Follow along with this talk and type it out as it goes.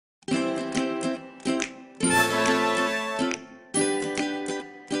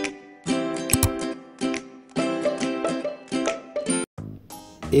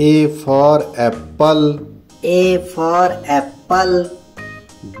A for apple. A for apple.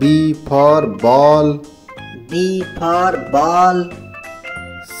 B for ball. B for ball.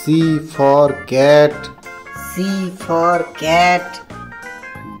 C for cat. C for cat.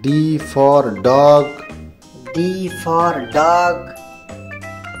 D for dog. D for dog.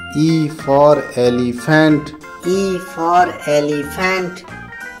 E for elephant. E for elephant.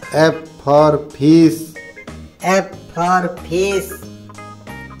 F for fish. F for fish.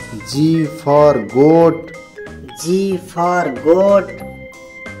 G for goat. G for goat.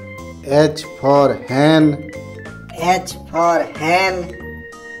 H for hen. H for hen.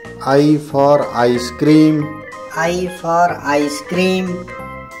 I for ice cream. I for ice cream.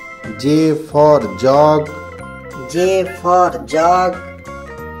 J for jog. J for jog.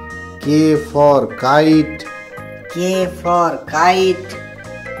 K for kite. K for kite.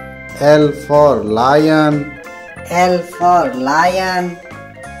 L for lion. L for lion.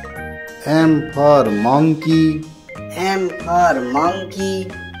 M for monkey. M for monkey.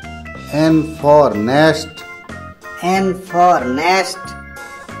 N for nest. N for nest.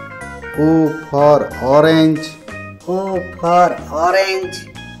 O for orange. O for orange.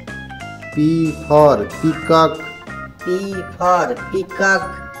 P for peacock. P for peacock.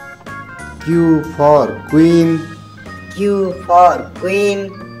 Q for queen. Q for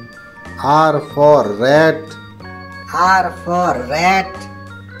queen. R for rat. R for rat.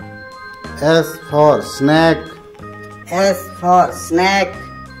 S for snack. S for snack.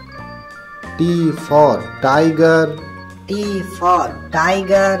 T for tiger. T for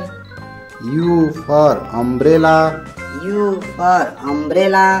tiger. U for umbrella. U for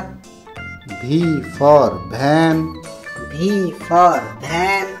umbrella. V for van. V for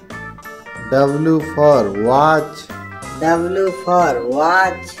van. W for watch. W for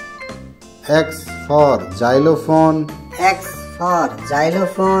watch. X for xylophone. X for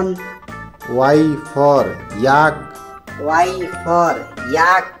xylophone. Y for yak. Y for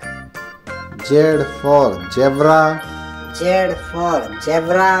yak. Z for zebra. Z for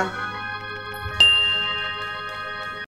zebra.